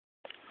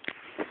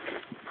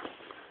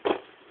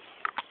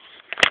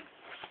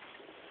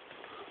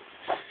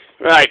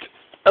Right.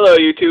 Hello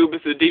YouTube,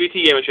 this is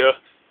D.B.T Gamer Show.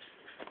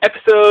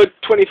 Episode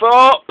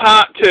 24,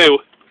 Part 2.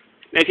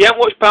 Now if you haven't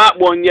watched Part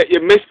 1 yet,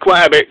 you've missed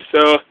quite a bit,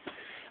 so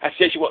I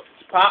suggest you watch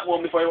Part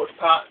 1 before you watch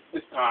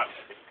this part.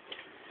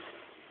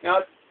 Now,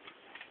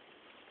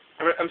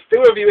 I'm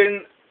still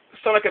reviewing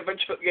Sonic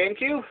Adventure for the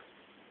GameCube.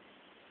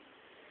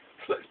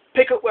 So let's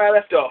pick up where I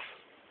left off.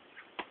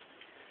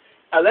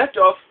 I left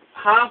off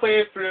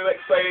halfway through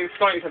explaining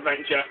Sonic's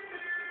adventure.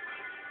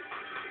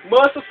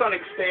 Most of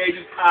Sonic's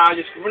stages are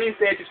just running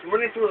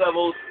through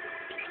levels,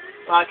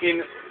 like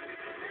in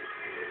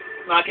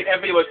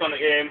every other Sonic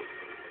game.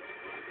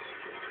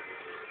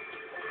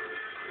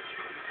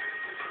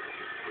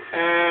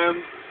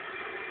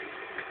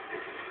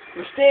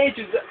 The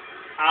stages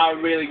are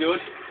really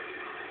good.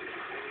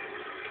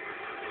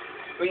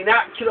 I mean,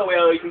 that killer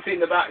whale you can see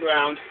in the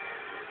background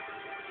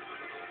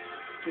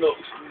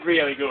looks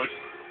really good.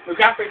 The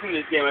graphics in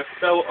this game are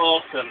so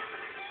awesome.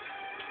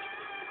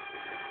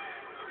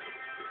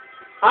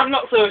 I'm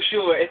not so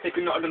sure if they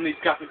could not have done these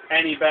graphics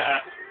any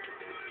better.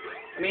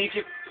 I mean, if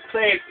you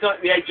play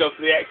Sonic the Hedgehog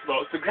for the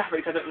Xbox, the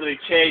graphics haven't really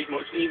changed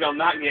much even on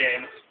that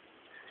game.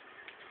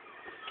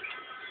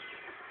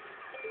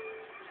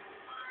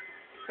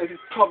 This is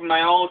probably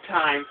my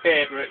all-time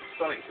favourite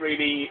Sonic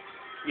 3D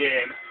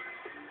game.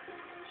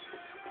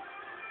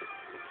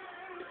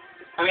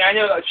 I mean, I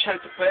never got a chance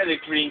to play the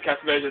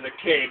Dreamcast version as a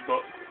kid,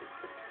 but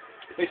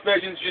this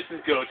version's just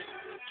as good.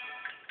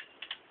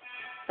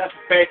 That's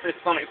basically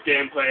Sonic's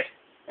gameplay.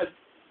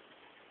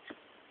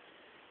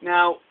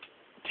 Now,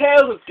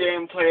 Tails'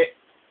 gameplay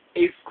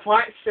is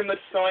quite similar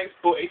to Sonic's,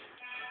 but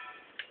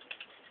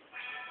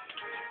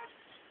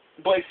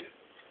it's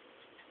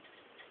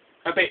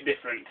a bit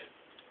different.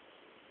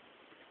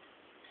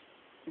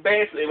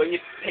 Basically, when you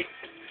pick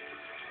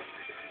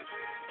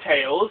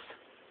Tails,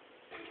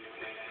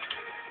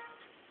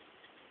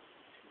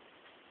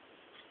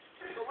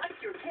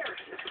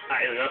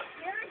 here we go.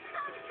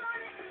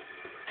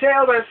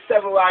 Tails has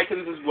several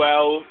items as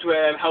well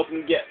to help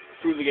him get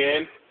through the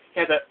game. He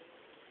has a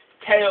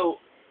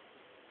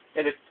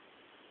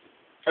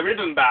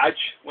ribbon badge,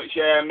 which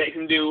makes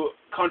him do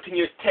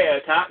continuous tail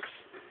attacks,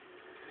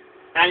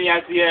 and he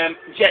has the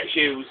jet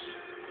shoes.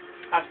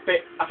 I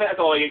think that's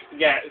all he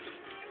gets.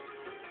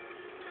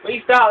 When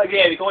you start the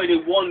game, you can only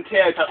do one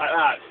tail attack like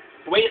that.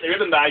 But when you get the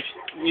ribbon badge,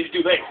 you just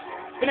do this: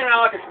 spin around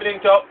like a spinning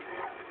top,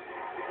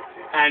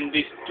 and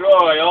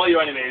destroy all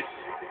your enemies.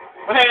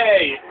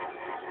 Hey!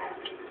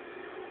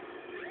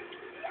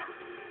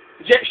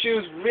 Jet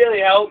shoes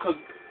really help because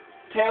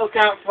Tails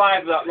can't fly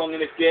for that long in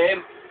this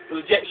game, so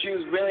the jet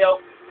shoes really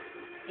help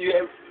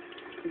you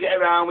get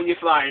around when you're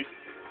flying.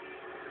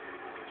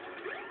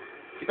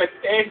 You press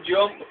A to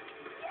jump,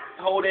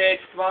 hold A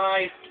to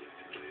fly.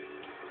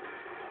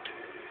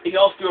 You can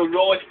also do a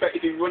roll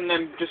if you run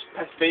them, just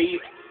press B.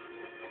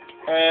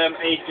 And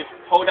you can just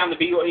hold down the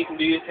B button, you can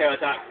do your tail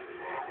attack.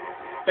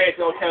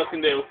 Basically all Tails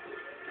can do.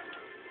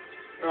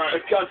 Alright,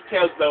 let's get on to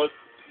Tails levels.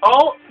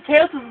 All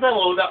Tails'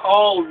 levels are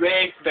all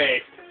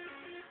race-based.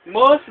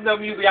 Most of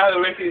them you'll be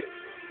either racing.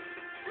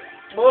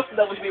 Most of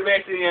them will be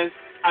racing against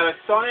either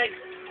Sonic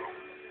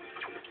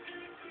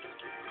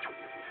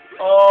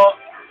or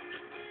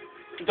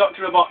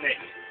Dr. Robotnik.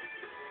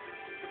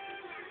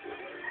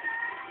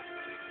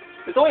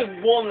 There's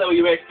only one level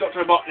you race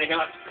Dr. Robotnik, and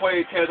that's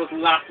probably Tails'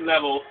 last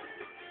level.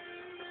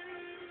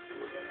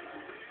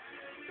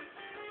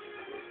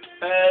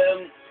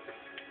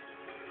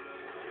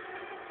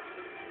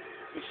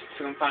 Let's just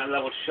try and find a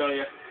level to show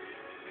you.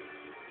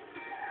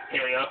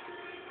 Here we go.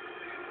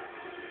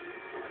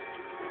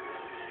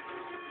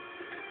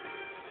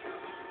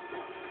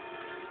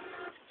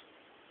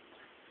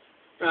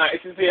 Right,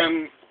 this is the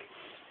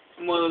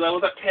one of the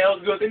levels that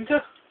Tails goes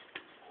into.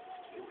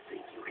 You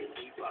think you can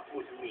keep up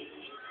with me?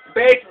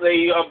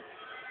 Basically,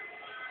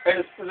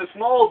 there's a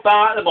small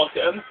bar at the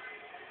bottom.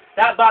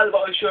 That bar at the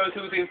bottom shows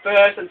who's in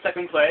first and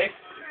second place.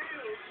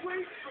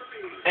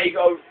 And you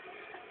got to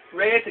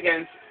race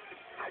against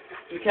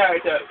the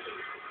character.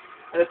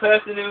 And the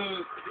person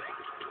who...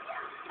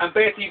 And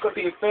basically you've got to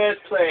be in first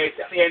place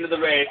at the end of the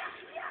race,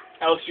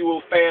 else you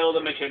will fail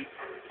the mission.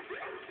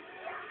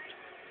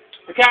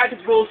 The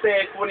characters will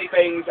say funny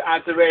things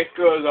as the race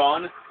goes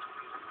on.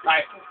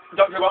 Like,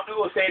 Dr. Robotnik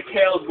will say,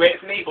 Tails, wait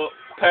for me, but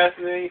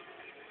personally,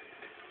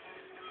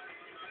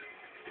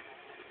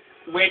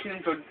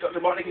 waiting for Dr.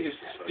 Robotnik is just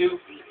stupid.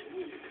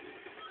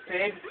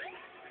 There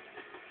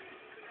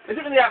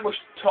isn't really that much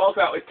to talk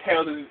about with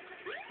Tails'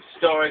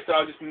 story, so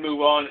I'll just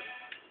move on.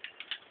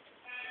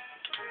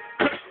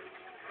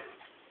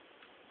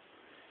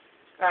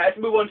 Let's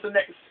move on to the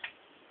next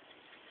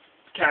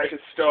character's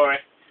story.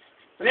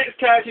 The next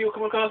character you'll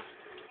come across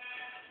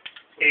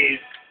is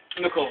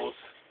Knuckles.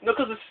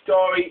 Knuckles'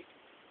 story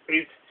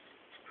is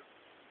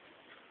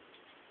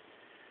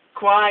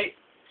quite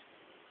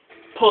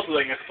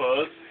puzzling, I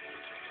suppose.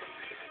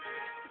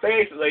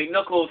 Basically,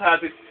 Knuckles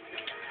has this...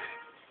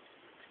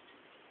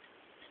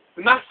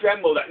 The Master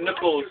Emerald that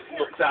Knuckles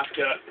looks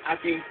after has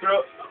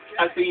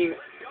been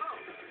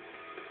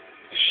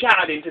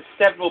shattered into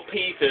several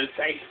pieces,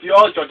 and it's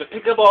your job to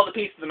pick up all the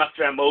pieces of the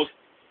Master Emerald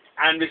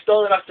and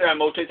restore the Master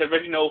Emerald to its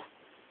original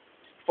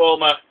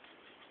former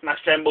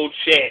Master Emerald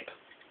shape.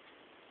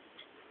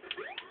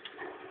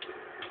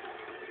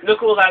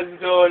 Knuckles has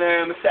his own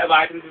set of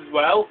items as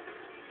well.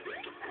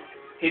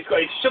 He's got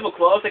his shovel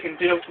claws that can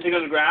dig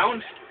on the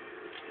ground.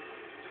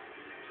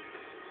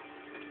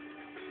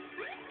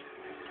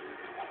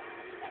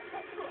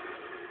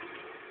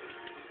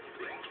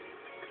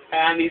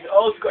 And he's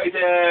also got his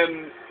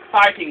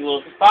fighting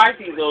gloves. The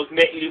fighting gloves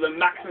make you do the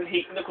maximum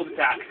heat Knuckles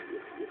attack.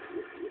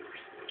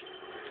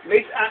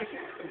 This acts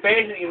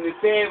basically in the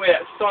same way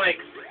that Sonic's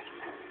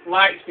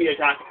light speed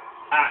attack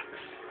acts.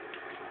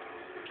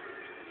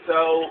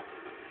 So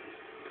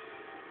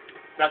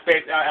that's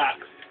basically how it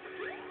acts.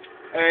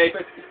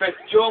 You press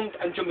jump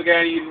and jump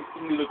again, you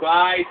can do the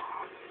glide.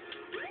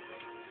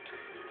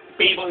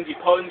 B buttons you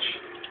punch.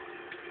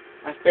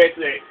 That's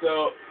basically it.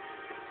 So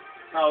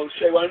I'll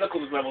show you one of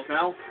Knuckles' levels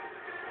now.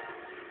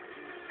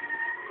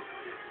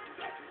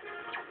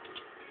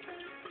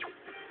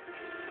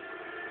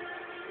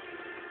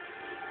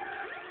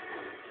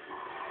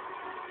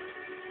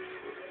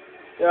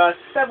 There are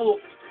several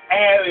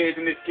areas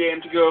in this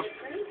game to go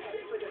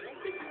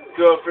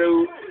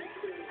through.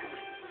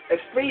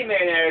 There's three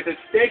main areas: there's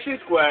Station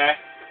Square,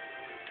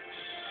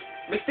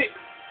 Mystic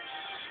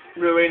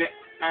Ruin,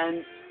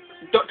 and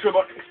Dr.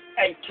 Robotnik's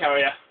Egg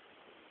Carrier.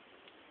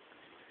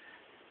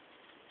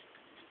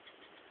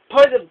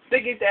 Probably the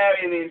biggest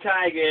area in the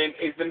entire game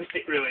is the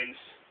Mystic Ruins.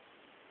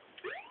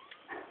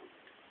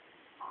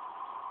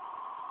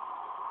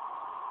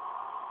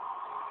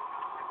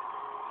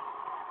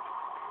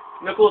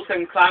 Knuckles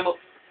can climb up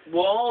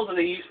walls as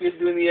they used to be able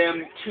to do in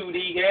the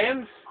 2D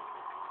games.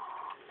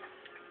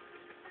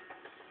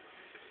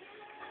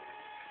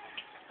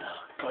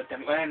 Oh, God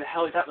damn it, where in the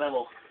hell is that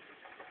level?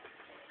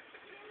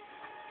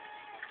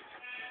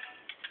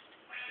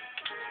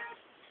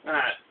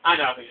 Alright, I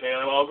know I can show you.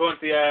 I'll go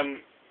into the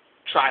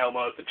trial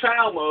mode. The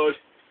trial mode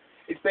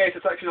is basically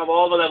a selection of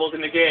all the levels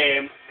in the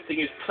game, so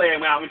you can just play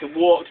them without having to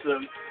walk to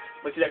them,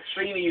 which is an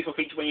extremely useful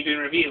feature when you're doing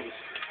reviews.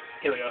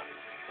 Here we go.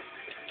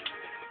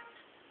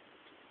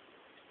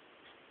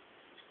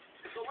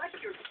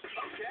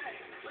 Okay,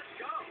 let's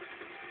go.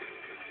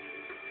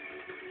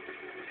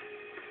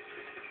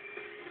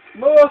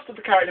 Most of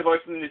the character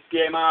voices in this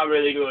game are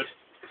really good.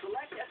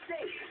 Select a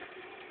stage.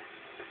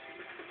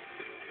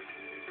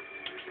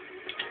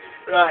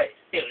 Right,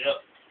 here we go.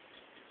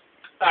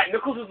 Right,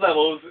 Knuckles'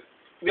 levels.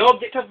 The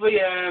object of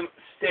the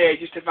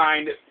stage is to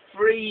find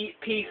 3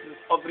 pieces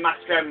of the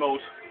Master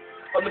Emerald.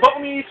 On the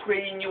bottom of your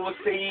screen you will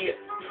see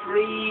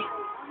 3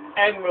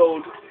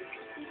 emerald.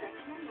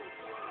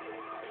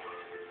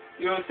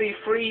 You will see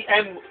 3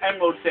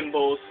 emerald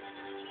symbols.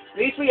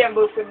 These 3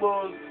 emerald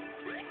symbols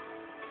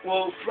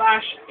will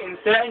flash in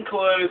certain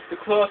colours the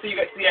closer you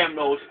get to the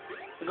emerald.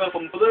 They go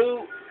from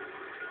blue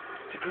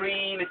to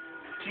green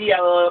to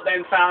yellow,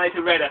 then finally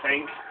to red, I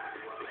think.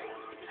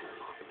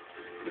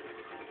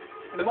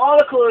 The more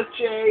the colours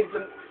change,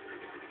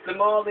 the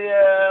more the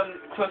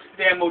closer to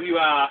the emerald you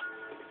are.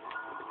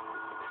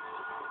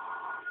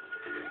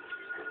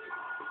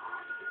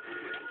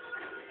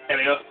 There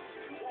we go.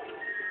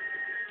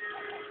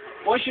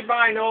 Once you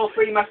find all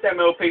 3 Master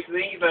Emerald pieces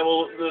in each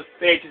level, the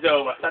stage is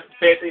over. That's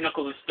basically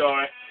Knuckles'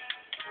 story.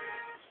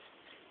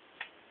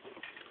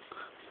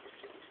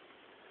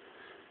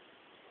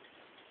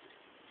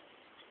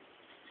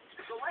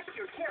 Select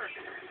your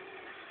character.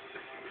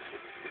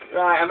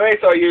 Right, I'm very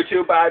sorry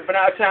YouTube, but I've run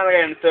out of time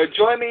again, so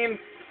join me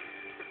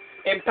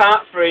in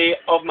part 3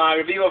 of my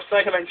review of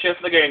Sonic Adventure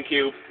for the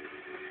GameCube.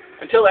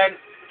 Until then,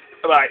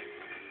 bye-bye.